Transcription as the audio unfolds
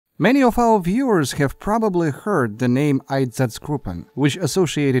Many of our viewers have probably heard the name Einsatzgruppen, which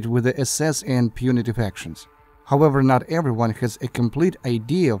associated with the SS and punitive actions. However, not everyone has a complete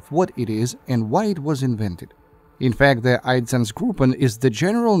idea of what it is and why it was invented. In fact, the Einsatzgruppen is the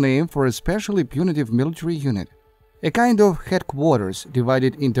general name for a specially punitive military unit, a kind of headquarters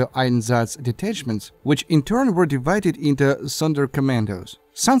divided into Einsatz detachments, which in turn were divided into Sonderkommandos,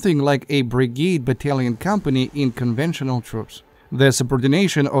 something like a brigade battalion company in conventional troops. The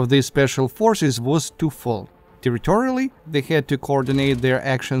subordination of these special forces was twofold. Territorially, they had to coordinate their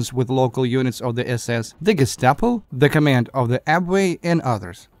actions with local units of the SS, the Gestapo, the command of the Abwehr, and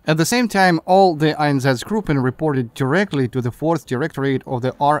others. At the same time, all the Einsatzgruppen reported directly to the 4th Directorate of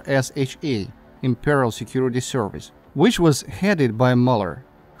the RSHA, Imperial Security Service, which was headed by Muller.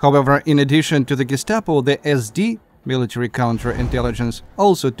 However, in addition to the Gestapo, the SD, military counterintelligence,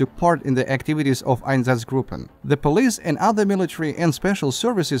 also took part in the activities of Einsatzgruppen, the police and other military and special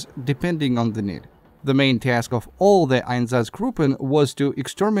services depending on the need. The main task of all the Einsatzgruppen was to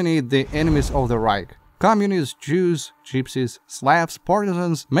exterminate the enemies of the Reich: communists, Jews, gypsies, Slavs,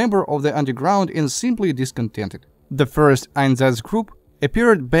 partisans, members of the underground, and simply discontented. The first Einsatzgruppe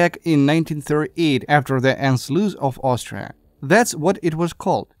appeared back in 1938 after the Anschluss of Austria. That's what it was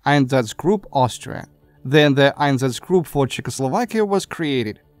called, Einsatzgruppe Austria. Then the Einsatzgruppe for Czechoslovakia was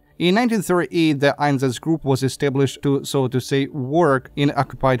created. In 1938, the Einsatzgruppe was established to, so to say, work in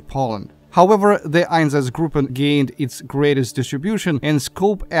occupied Poland. However, the Einsatzgruppen gained its greatest distribution and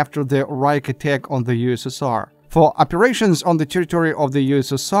scope after the Reich attack on the USSR. For operations on the territory of the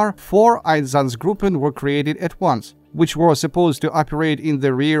USSR, 4 Einsatzgruppen were created at once, which were supposed to operate in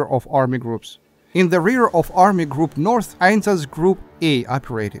the rear of army groups. In the rear of Army Group North, Einsatzgruppe A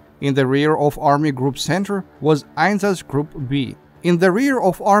operated. In the rear of Army Group Center was Einsatzgruppe B. In the rear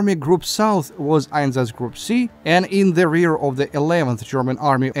of Army Group South was Einsatzgruppe C, and in the rear of the 11th German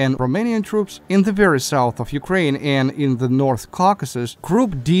Army and Romanian troops, in the very south of Ukraine and in the North Caucasus,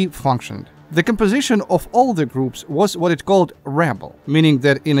 Group D functioned. The composition of all the groups was what it called RAPED, meaning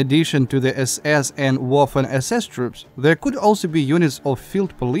that in addition to the SS and Waffen-SS troops, there could also be units of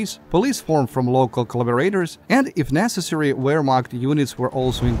field police, police formed from local collaborators, and if necessary, Wehrmacht units were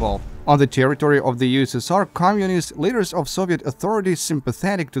also involved. On the territory of the USSR, communist leaders of Soviet authorities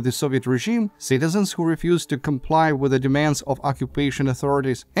sympathetic to the Soviet regime, citizens who refused to comply with the demands of occupation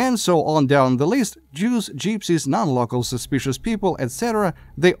authorities, and so on down the list, Jews, gypsies, non-local suspicious people, etc.,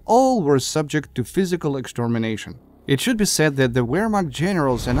 they all were subject to physical extermination. It should be said that the Wehrmacht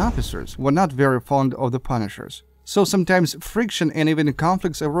generals and officers were not very fond of the Punishers, so sometimes friction and even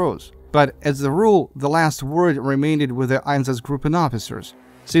conflicts arose. But as a rule, the last word remained with the Einsatzgruppen officers,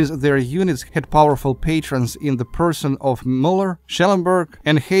 since their units had powerful patrons in the person of Müller, Schellenberg,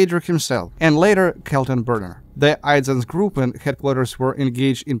 and Heydrich himself, and later Kaltenbrunner. The Einsatzgruppen headquarters were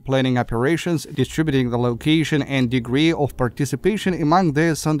engaged in planning operations, distributing the location and degree of participation among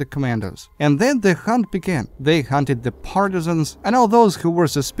the Sonderkommandos. And then the hunt began. They hunted the partisans and all those who were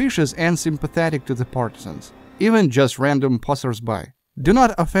suspicious and sympathetic to the partisans, even just random passers-by. Do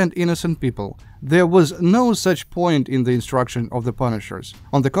not offend innocent people. There was no such point in the instruction of the Punishers.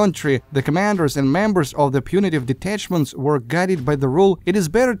 On the contrary, the commanders and members of the punitive detachments were guided by the rule, it is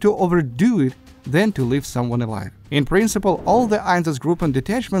better to overdo it than to leave someone alive. In principle, all the Einsatzgruppen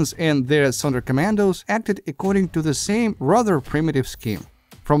detachments and their Sonderkommandos acted according to the same rather primitive scheme.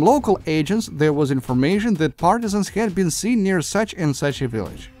 From local agents, there was information that partisans had been seen near such and such a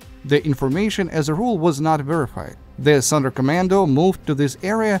village. The information, as a rule, was not verified. The Sonderkommando moved to this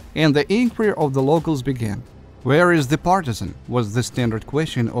area and the inquiry of the locals began. Where is the partisan? Was the standard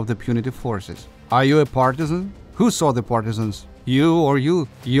question of the punitive forces. Are you a partisan? Who saw the partisans? You or you?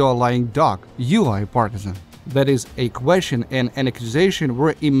 You are a lying dog. You are a partisan. That is, a question and an accusation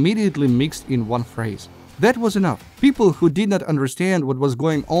were immediately mixed in one phrase. That was enough. People who did not understand what was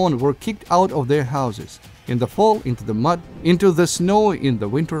going on were kicked out of their houses. In the fall, into the mud, into the snow in the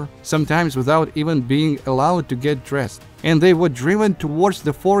winter, sometimes without even being allowed to get dressed. And they were driven towards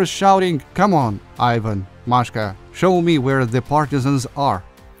the forest shouting, "Come on, Ivan, Mashka, show me where the partisans are."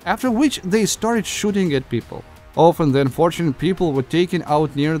 After which they started shooting at people. Often the unfortunate people were taken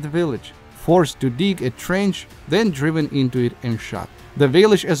out near the village, forced to dig a trench, then driven into it and shot. The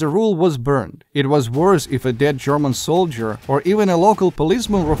village as a rule was burned. It was worse if a dead German soldier or even a local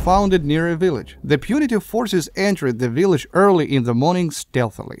policeman were found near a village. The punitive forces entered the village early in the morning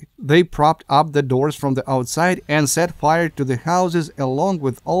stealthily. They propped up the doors from the outside and set fire to the houses along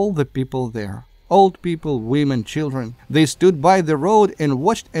with all the people there. Old people, women, children. They stood by the road and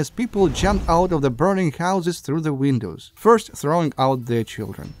watched as people jumped out of the burning houses through the windows, first throwing out their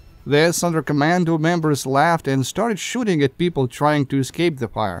children. The Sonderkommando members laughed and started shooting at people trying to escape the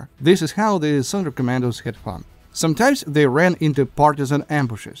fire. This is how the Sonderkommandos had fun. Sometimes they ran into partisan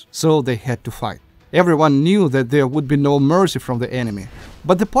ambushes, so they had to fight. Everyone knew that there would be no mercy from the enemy.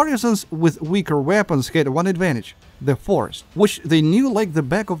 But the partisans with weaker weapons had one advantage: the forest, which they knew like the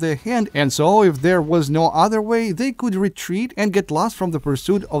back of their hand, and so if there was no other way, they could retreat and get lost from the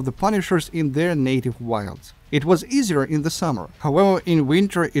pursuit of the Punishers in their native wilds. It was easier in the summer. However, in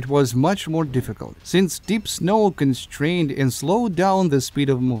winter it was much more difficult, since deep snow constrained and slowed down the speed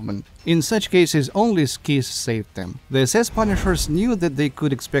of movement. In such cases, only skis saved them. The SS Punishers knew that they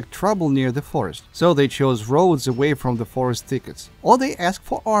could expect trouble near the forest, so they chose roads away from the forest thickets. Or they asked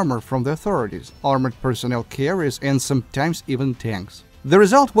for armor from the authorities, armored personnel carriers, and sometimes even tanks. The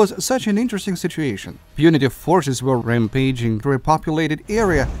result was such an interesting situation. Punitive forces were rampaging through a populated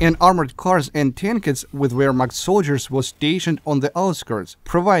area, and armored cars and tanks with Wehrmacht soldiers were stationed on the outskirts,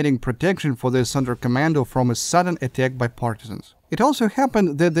 providing protection for the Sonderkommando from a sudden attack by partisans. It also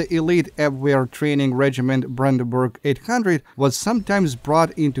happened that the elite Abwehr training regiment Brandenburg 800 was sometimes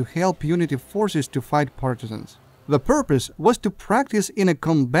brought in to help punitive forces to fight partisans. The purpose was to practice in a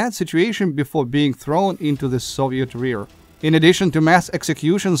combat situation before being thrown into the Soviet rear. In addition to mass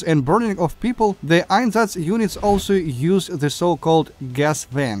executions and burning of people, the Einsatz units also used the so-called gas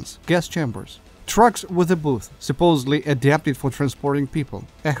vans, gas chambers. Trucks with a booth, supposedly adapted for transporting people.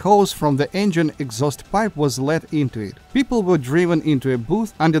 A hose from the engine exhaust pipe was let into it. People were driven into a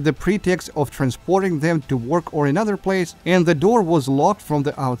booth under the pretext of transporting them to work or another place, and the door was locked from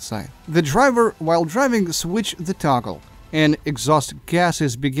the outside. The driver, while driving, switched the toggle, and exhaust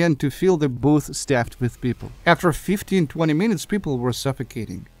gases began to fill the booth staffed with people. After 15-20 minutes, people were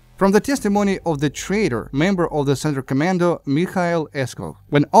suffocating. From the testimony of the traitor, member of the Sonderkommando Mikhail Eskov,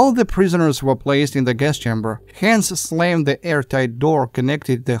 when all the prisoners were placed in the gas chamber, Hans slammed the airtight door,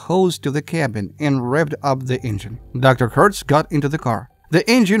 connected the hose to the cabin, and revved up the engine. Dr. Hertz got into the car. The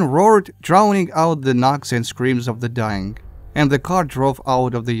engine roared, drowning out the knocks and screams of the dying, and the car drove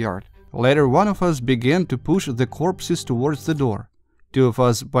out of the yard. Later, one of us began to push the corpses towards the door. Two of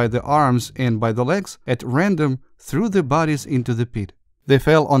us, by the arms and by the legs, at random, threw the bodies into the pit. They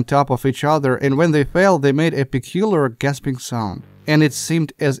fell on top of each other, and when they fell, they made a peculiar gasping sound, and it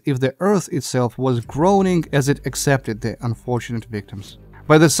seemed as if the earth itself was groaning as it accepted the unfortunate victims.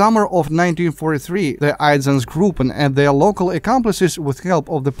 By the summer of 1943, the Einsatzgruppen and their local accomplices, with help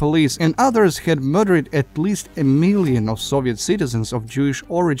of the police and others, had murdered at least 1 million of Soviet citizens of Jewish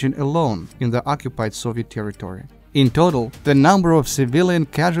origin alone in the occupied Soviet territory. In total, the number of civilian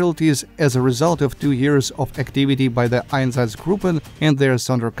casualties as a result of 2 years of activity by the Einsatzgruppen and their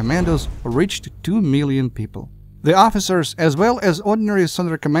Sonderkommandos reached 2 million people. The officers, as well as ordinary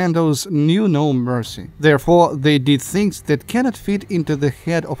Sonderkommandos, knew no mercy. Therefore, they did things that cannot fit into the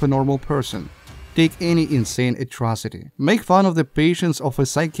head of a normal person. Take any insane atrocity. Make fun of the patients of a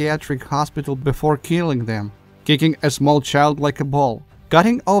psychiatric hospital before killing them. Kicking a small child like a ball.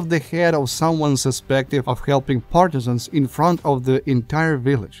 Cutting off the head of someone suspected of helping partisans in front of the entire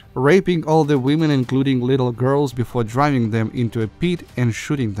village. Raping all the women, including little girls, before driving them into a pit and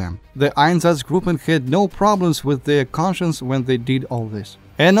shooting them. The Einsatzgruppen had no problems with their conscience when they did all this.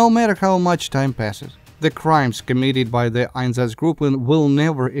 And no matter how much time passes, the crimes committed by the Einsatzgruppen will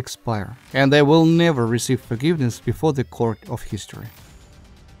never expire, and they will never receive forgiveness before the court of history.